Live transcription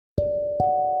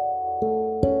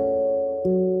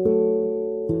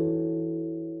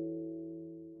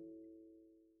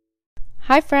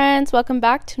Hi friends, welcome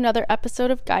back to another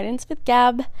episode of Guidance with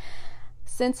Gab.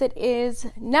 Since it is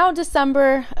now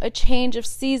December, a change of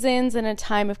seasons and a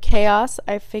time of chaos,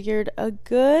 I figured a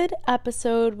good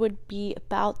episode would be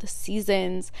about the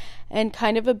seasons and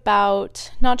kind of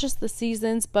about not just the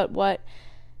seasons, but what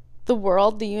the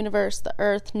world, the universe, the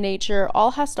earth, nature,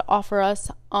 all has to offer us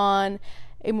on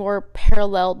a more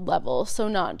paralleled level. So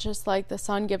not just like the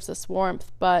sun gives us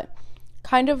warmth, but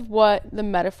kind of what the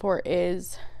metaphor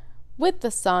is with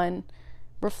the sun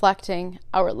reflecting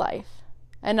our life,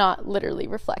 and not literally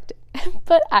reflecting,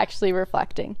 but actually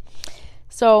reflecting.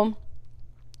 So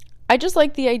I just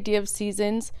like the idea of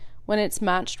seasons when it's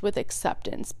matched with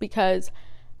acceptance, because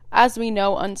as we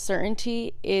know,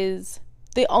 uncertainty is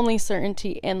the only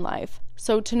certainty in life.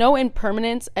 So to know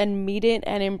impermanence and meet it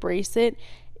and embrace it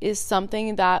is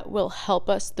something that will help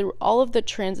us through all of the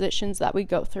transitions that we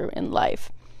go through in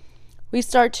life. We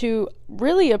start to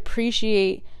really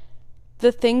appreciate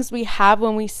the things we have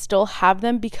when we still have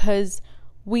them, because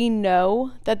we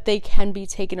know that they can be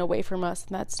taken away from us.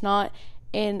 And that's not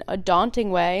in a daunting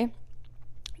way.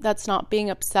 That's not being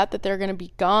upset that they're going to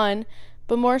be gone,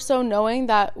 but more so knowing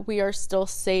that we are still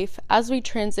safe as we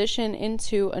transition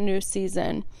into a new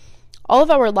season. All of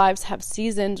our lives have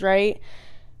seasons, right?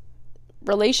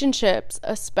 Relationships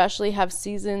especially have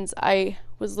seasons. I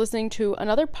was listening to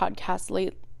another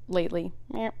podcast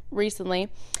recently,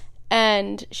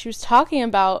 and she was talking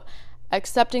about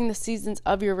accepting the seasons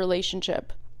of your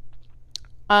relationship.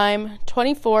 I'm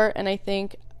 24, and I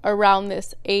think around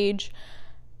this age,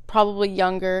 probably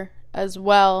younger as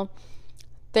well,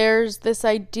 there's this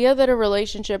idea that a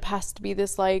relationship has to be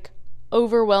this like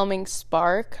overwhelming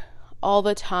spark all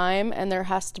the time, and there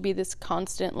has to be this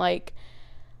constant like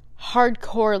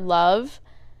hardcore love.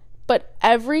 But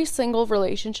every single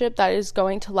relationship that is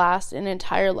going to last an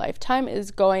entire lifetime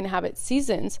is going to have its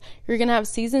seasons. You're going to have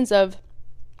seasons of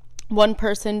one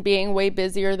person being way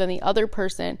busier than the other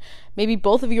person. Maybe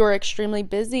both of you are extremely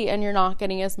busy and you're not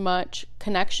getting as much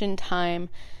connection time.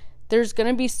 There's going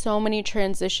to be so many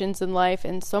transitions in life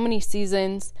and so many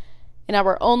seasons in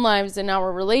our own lives, in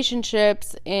our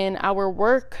relationships, in our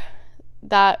work,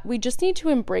 that we just need to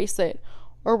embrace it,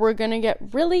 or we're going to get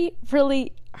really,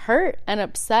 really hurt and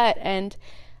upset and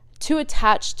too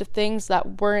attached to things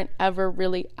that weren't ever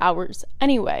really ours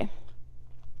anyway.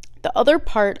 The other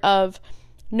part of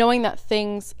knowing that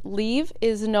things leave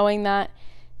is knowing that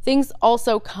things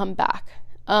also come back.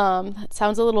 That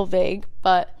sounds a little vague,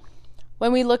 but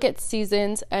when we look at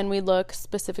seasons and we look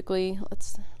specifically,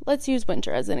 let's use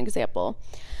winter as an example.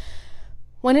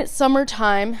 When it's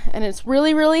summertime and it's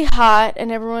really, really hot and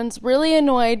everyone's really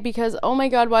annoyed because, oh my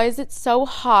God, why is it so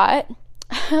hot?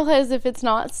 As if it's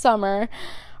not summer.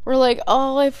 We're like,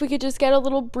 oh, if we could just get a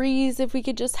little breeze, if we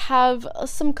could just have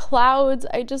some clouds,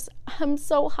 I'm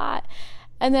so hot.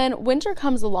 And then winter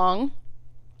comes along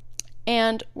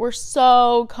and we're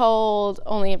so cold,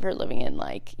 only if you're living in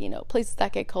places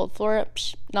that get cold. Florida,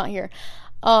 not here.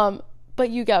 But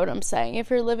you get what I'm saying. If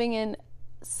you're living in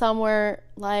somewhere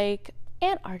like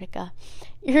Antarctica,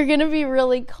 you're going to be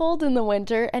really cold in the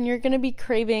winter and you're going to be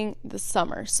craving the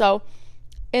summer. So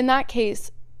in that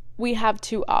case, we have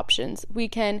two options. We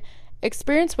can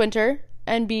experience winter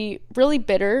and be really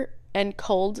bitter and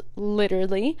cold,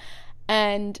 literally,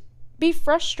 and be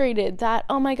frustrated that,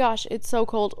 oh my gosh, it's so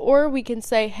cold. Or we can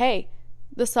say, hey,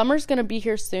 the summer's going to be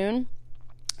here soon.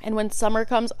 And when summer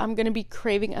comes, I'm going to be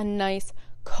craving a nice,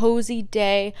 cozy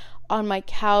day on my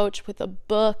couch with a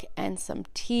book and some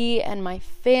tea and my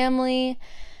family.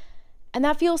 And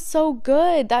that feels so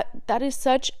good. That is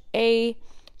such a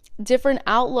different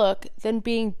outlook than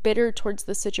being bitter towards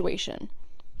the situation.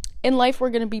 In life, we're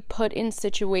going to be put in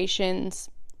situations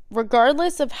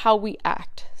regardless of how we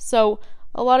act. So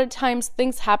a lot of times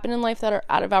things happen in life that are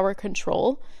out of our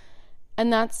control,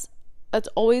 and that's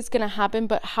always going to happen.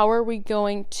 But how are we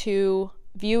going to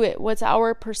view it? What's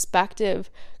our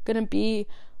perspective going to be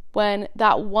when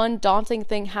that one daunting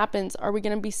thing happens? Are we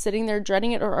going to be sitting there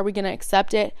dreading it, or are we going to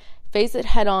accept it, face it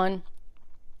head on,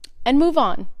 and move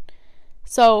on?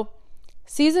 So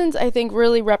seasons, I think,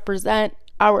 really represent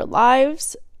our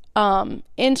lives,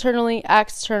 internally,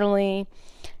 externally,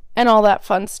 and all that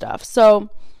fun stuff. So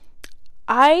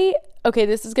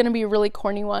this is going to be a really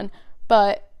corny one,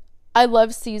 but I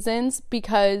love seasons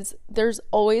because there's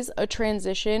always a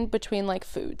transition between like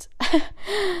foods.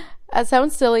 That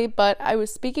sounds silly, but I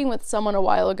was speaking with someone a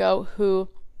while ago who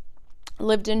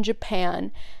lived in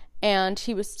Japan, and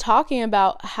he was talking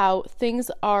about how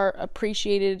things are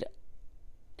appreciated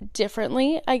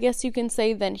differently, I guess you can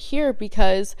say, than here,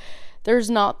 because there's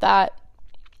not that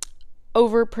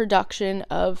overproduction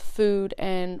of food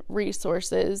and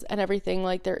resources and everything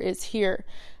like there is here.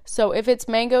 So if it's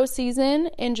mango season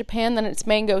in Japan, then it's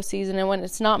mango season. And when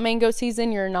it's not mango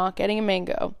season, you're not getting a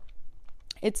mango.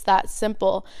 It's that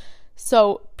simple.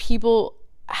 So people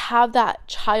have that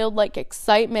childlike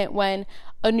excitement when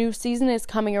a new season is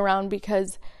coming around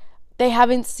because they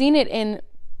haven't seen it in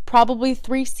probably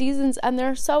 3 seasons and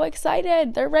they're so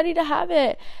excited. They're ready to have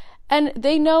it. And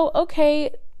they know,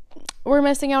 okay, we're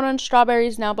missing out on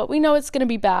strawberries now, but we know it's going to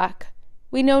be back.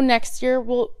 We know next year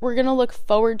we're going to look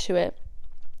forward to it.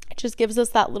 It just gives us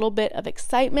that little bit of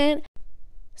excitement.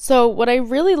 So what I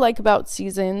really like about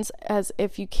seasons, as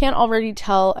if you can't already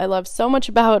tell, I love so much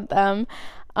about them,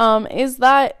 is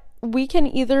that we can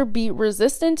either be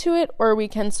resistant to it or we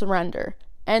can surrender.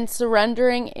 And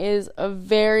surrendering is a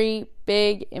very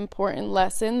big, important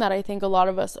lesson that I think a lot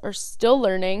of us are still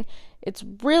learning. It's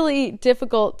really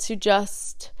difficult to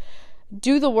just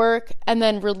do the work and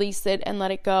then release it and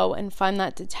let it go and find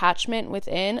that detachment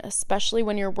within, especially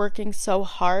when you're working so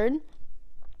hard.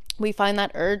 We find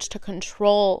that urge to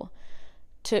control,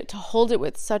 to hold it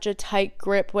with such a tight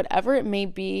grip, whatever it may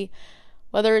be,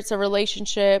 whether it's a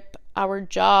relationship, our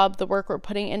job, the work we're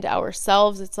putting into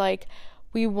ourselves. It's like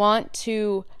we want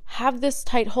to have this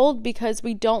tight hold because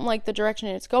we don't like the direction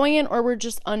it's going in, or we're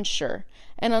just unsure.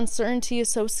 And uncertainty is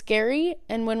so scary.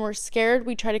 And when we're scared,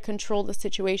 we try to control the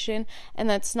situation. And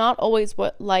that's not always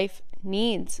what life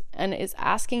needs and is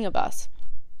asking of us.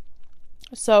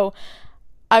 So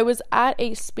I was at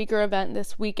a speaker event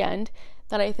this weekend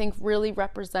that I think really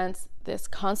represents this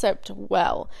concept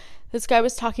well. This guy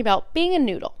was talking about being a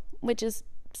noodle, which is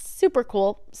super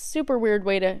cool, super weird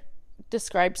way to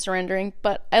describe surrendering,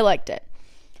 but I liked it.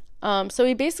 So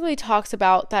he basically talks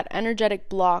about that energetic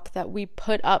block that we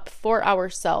put up for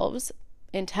ourselves,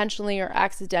 intentionally or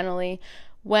accidentally,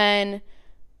 when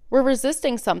we're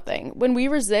resisting something. When we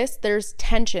resist, there's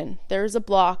tension, there's a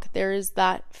block, there is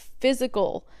that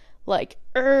physical,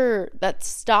 that's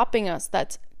stopping us,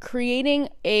 that's creating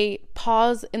a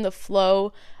pause in the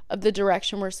flow of the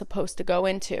direction we're supposed to go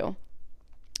into.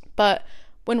 But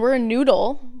when we're a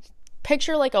noodle,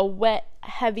 picture like a wet,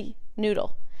 heavy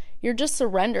noodle. You're just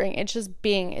surrendering. It's just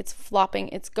being, it's flopping,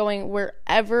 it's going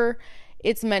wherever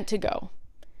it's meant to go.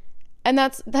 And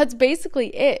that's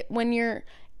basically it. When you're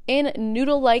in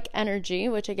noodle-like energy,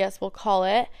 which I guess we'll call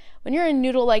it, when you're in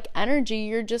noodle-like energy,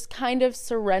 you're just kind of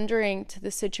surrendering to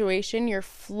the situation. You're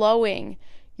flowing.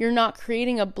 You're not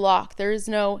creating a block. There is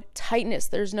no tightness.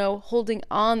 There's no holding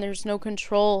on. There's no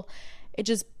control. It's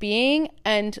just being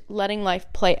and letting life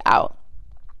play out.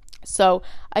 So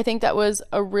I think that was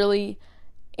a really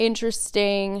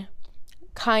interesting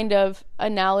kind of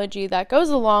analogy that goes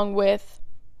along with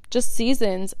just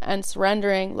seasons and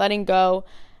surrendering, letting go,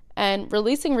 and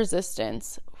releasing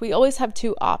resistance. We always have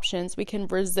 2 options. We can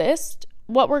resist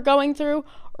what we're going through,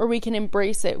 or we can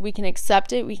embrace it. We can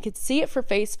accept it. We can see it for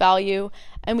face value,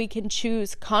 and we can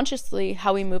choose consciously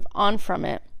how we move on from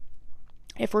it.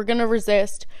 If we're going to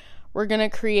resist, we're going to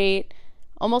create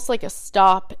almost like a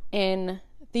stop in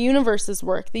the universe's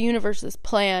work, the universe's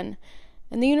plan.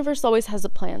 And the universe always has a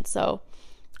plan. So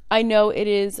I know it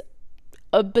is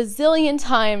a bazillion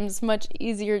times much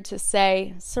easier to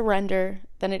say surrender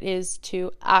than it is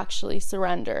to actually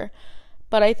surrender.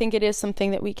 But I think it is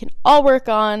something that we can all work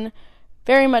on,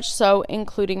 very much so,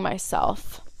 including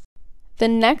myself. The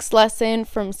next lesson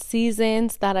from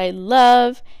seasons that I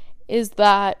love is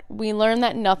that we learn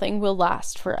that nothing will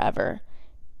last forever.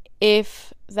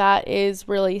 If that is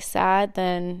really sad,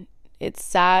 then it's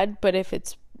sad. But if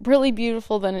it's really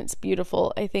beautiful, then it's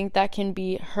beautiful. I think that can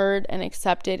be heard and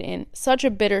accepted in such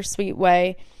a bittersweet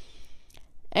way.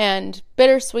 And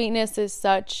bittersweetness is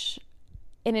such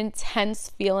an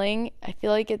intense feeling. I feel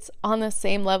like it's on the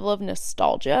same level of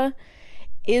nostalgia.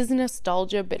 Is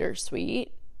nostalgia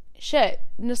bittersweet? Shit,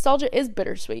 nostalgia is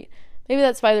bittersweet. Maybe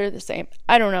that's why they're the same.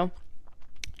 I don't know.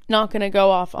 Not going to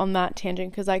go off on that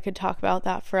tangent because I could talk about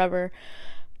that forever.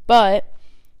 But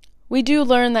we do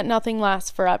learn that nothing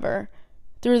lasts forever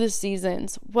through the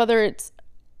seasons. Whether it's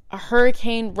a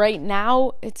hurricane right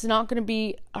now, it's not going to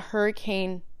be a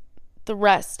hurricane the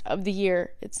rest of the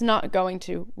year. It's not going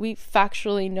to. We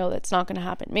factually know that's not going to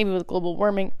happen. Maybe with global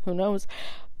warming, who knows?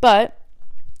 But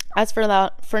as for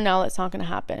that, for now, that's not going to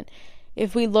happen.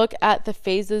 If we look at the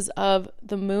phases of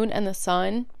the moon and the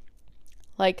sun,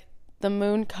 like the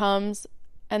moon comes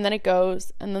and then it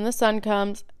goes, and then the sun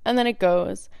comes and then it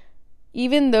goes.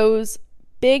 Even those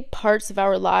big parts of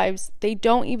our lives, they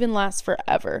don't even last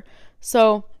forever.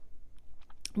 So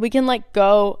we can let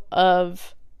go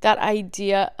of that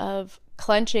idea of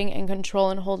clenching and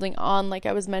control and holding on, like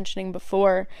I was mentioning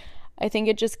before, I think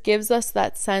it just gives us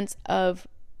that sense of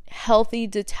healthy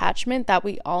detachment that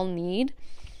we all need.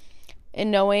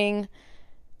 And knowing,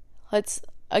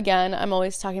 I'm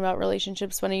always talking about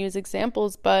relationships when I use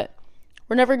examples, but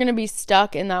we're never going to be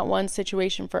stuck in that one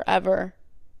situation forever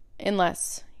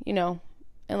unless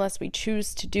we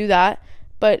choose to do that.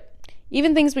 But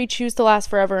even things we choose to last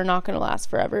forever are not going to last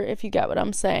forever, if you get what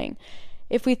I'm saying.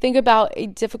 If we think about a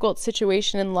difficult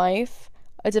situation in life,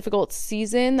 a difficult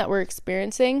season that we're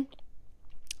experiencing,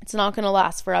 it's not going to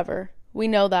last forever. We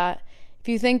know that. If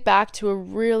you think back to a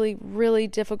really, really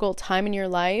difficult time in your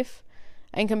life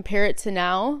and compare it to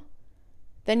now,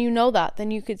 then you know that. Then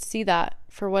you could see that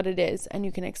for what it is and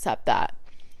you can accept that.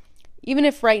 Even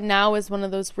if right now is one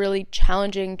of those really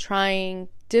challenging, trying,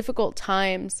 difficult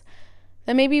times,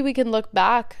 then maybe we can look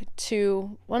back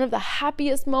to one of the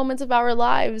happiest moments of our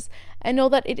lives and know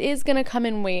that it is going to come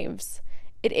in waves.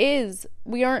 It is.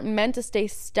 We aren't meant to stay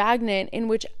stagnant in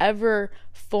whichever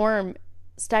form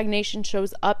stagnation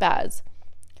shows up as.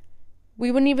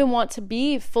 We wouldn't even want to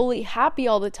be fully happy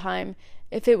all the time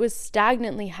if it was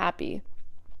stagnantly happy,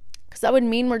 because that would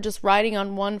mean we're just riding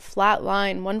on one flat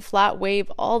line, one flat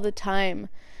wave all the time.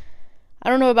 I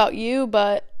don't know about you,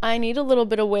 but I need a little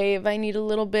bit of wave. I need a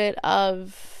little bit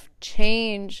of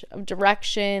change, of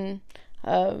direction,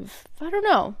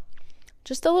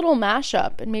 just a little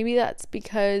mashup. And maybe that's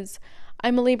because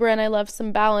I'm a Libra and I love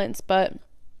some balance, but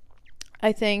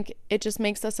I think it just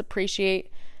makes us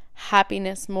appreciate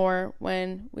happiness more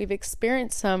when we've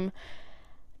experienced some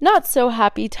not so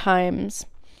happy times.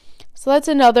 So that's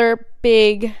another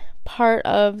big part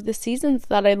of the seasons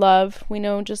that I love. We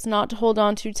know just not to hold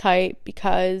on too tight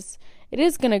because it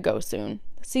is going to go soon.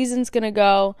 The season's going to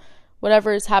go.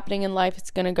 Whatever is happening in life, it's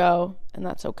going to go, and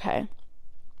that's okay.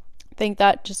 I think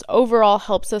that just overall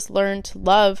helps us learn to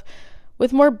love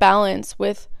with more balance,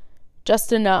 with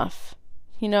just enough,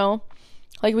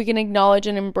 like we can acknowledge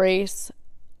and embrace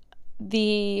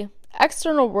the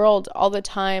external world all the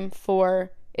time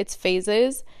for its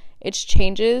phases, its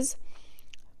changes,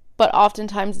 but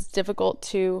oftentimes it's difficult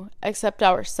to accept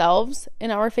ourselves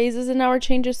in our phases and our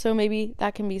changes, so maybe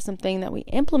that can be something that we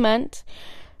implement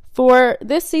for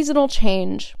this seasonal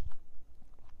change.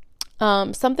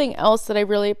 Something else that I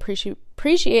really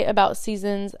appreciate about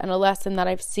seasons and a lesson that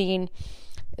I've seen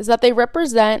is that they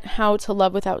represent how to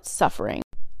love without suffering.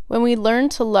 When we learn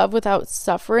to love without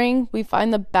suffering, we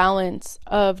find the balance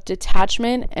of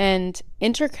detachment and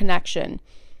interconnection.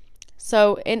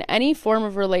 So in any form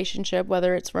of relationship,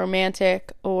 whether it's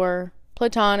romantic or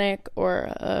platonic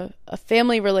or a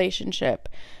family relationship,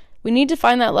 we need to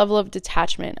find that level of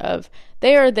detachment of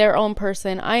they are their own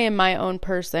person, I am my own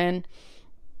person,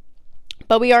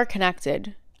 but we are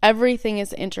connected. Everything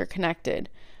is interconnected.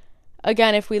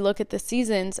 Again, if we look at the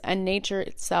seasons and nature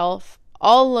itself,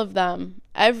 all of them,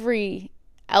 every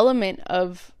element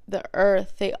of the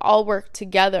earth, they all work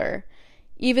together,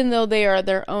 even though they are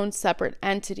their own separate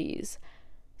entities.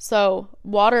 So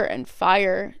water and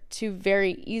fire, two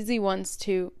very easy ones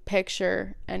to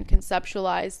picture and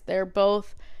conceptualize. They're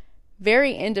both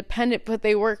very independent, but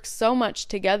they work so much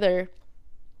together.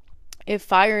 If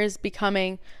fire is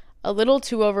becoming a little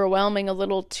too overwhelming, a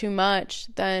little too much,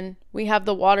 then we have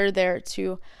the water there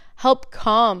to help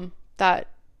calm that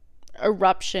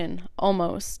eruption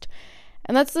almost.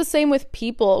 And that's the same with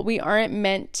people. We aren't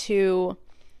meant to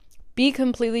be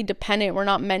completely dependent. We're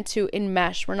not meant to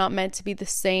enmesh. We're not meant to be the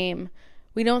same.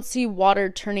 We don't see water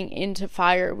turning into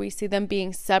fire. We see them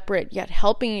being separate, yet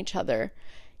helping each other,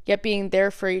 yet being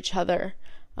there for each other.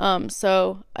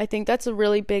 So I think that's a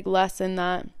really big lesson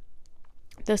that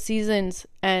the seasons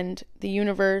and the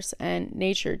universe and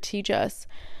nature teach us.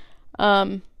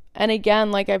 And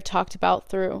again, like I've talked about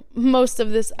through most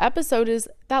of this episode, is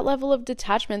that level of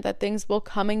detachment that things will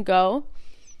come and go,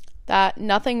 that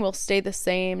nothing will stay the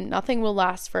same, nothing will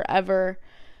last forever.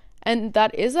 And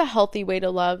that is a healthy way to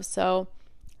love. So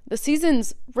the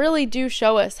seasons really do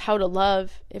show us how to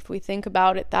love if we think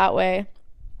about it that way.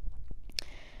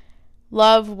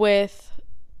 Love with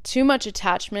too much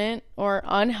attachment or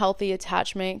unhealthy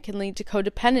attachment can lead to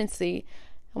codependency.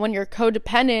 And when you're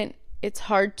codependent, it's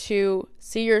hard to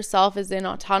see yourself as an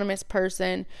autonomous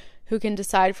person who can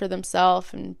decide for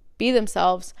themselves and be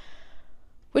themselves,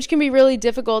 which can be really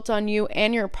difficult on you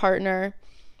and your partner.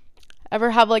 Ever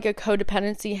have like a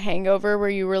codependency hangover where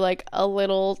you were like a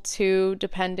little too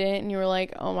dependent and you were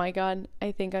like, oh my God,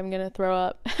 I think I'm going to throw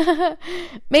up?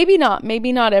 Maybe not.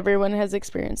 Maybe not everyone has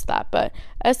experienced that. But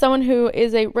as someone who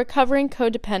is a recovering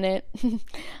codependent,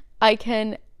 I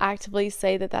can actively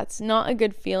say that that's not a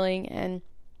good feeling, and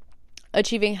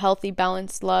achieving healthy,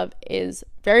 balanced love is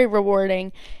very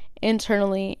rewarding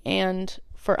internally and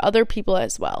for other people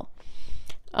as well.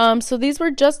 So these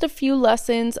were just a few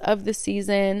lessons of the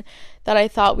season that I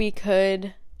thought we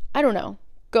could,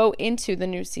 go into the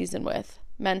new season with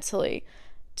mentally.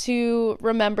 To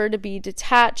remember to be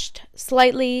detached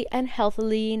slightly and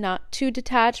healthily, not too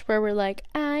detached where we're like,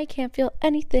 I can't feel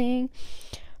anything.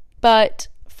 But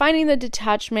finding the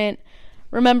detachment,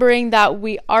 remembering that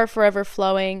we are forever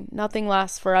flowing, nothing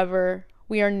lasts forever.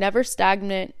 We are never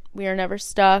stagnant. We are never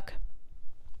stuck.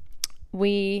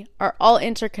 We are all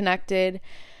interconnected,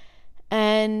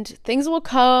 and things will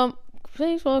come,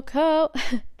 things will go,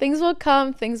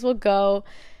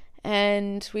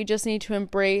 and we just need to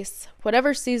embrace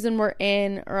whatever season we're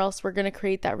in, or else we're going to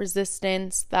create that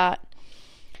resistance, that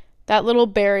little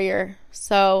barrier.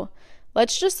 So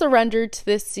let's just surrender to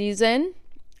this season,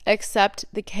 accept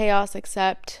the chaos,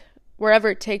 accept wherever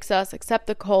it takes us, accept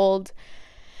the cold,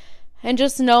 and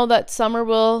just know that summer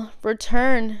will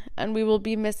return and we will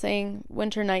be missing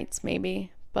winter nights maybe.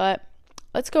 But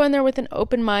let's go in there with an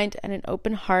open mind and an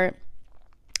open heart.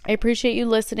 I appreciate you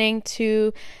listening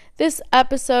to this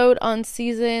episode on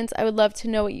seasons. I would love to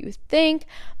know what you think.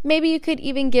 Maybe you could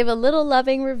even give a little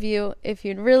loving review if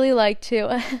you'd really like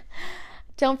to.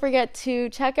 Don't forget to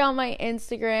check out my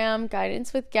Instagram,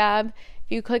 Guidance with Gab.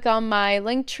 If you click on my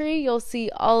link tree, you'll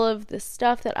see all of the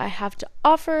stuff that I have to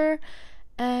offer.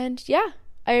 And yeah,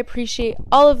 I appreciate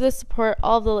all of the support,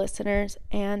 all the listeners,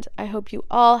 and I hope you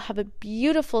all have a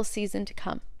beautiful season to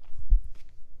come.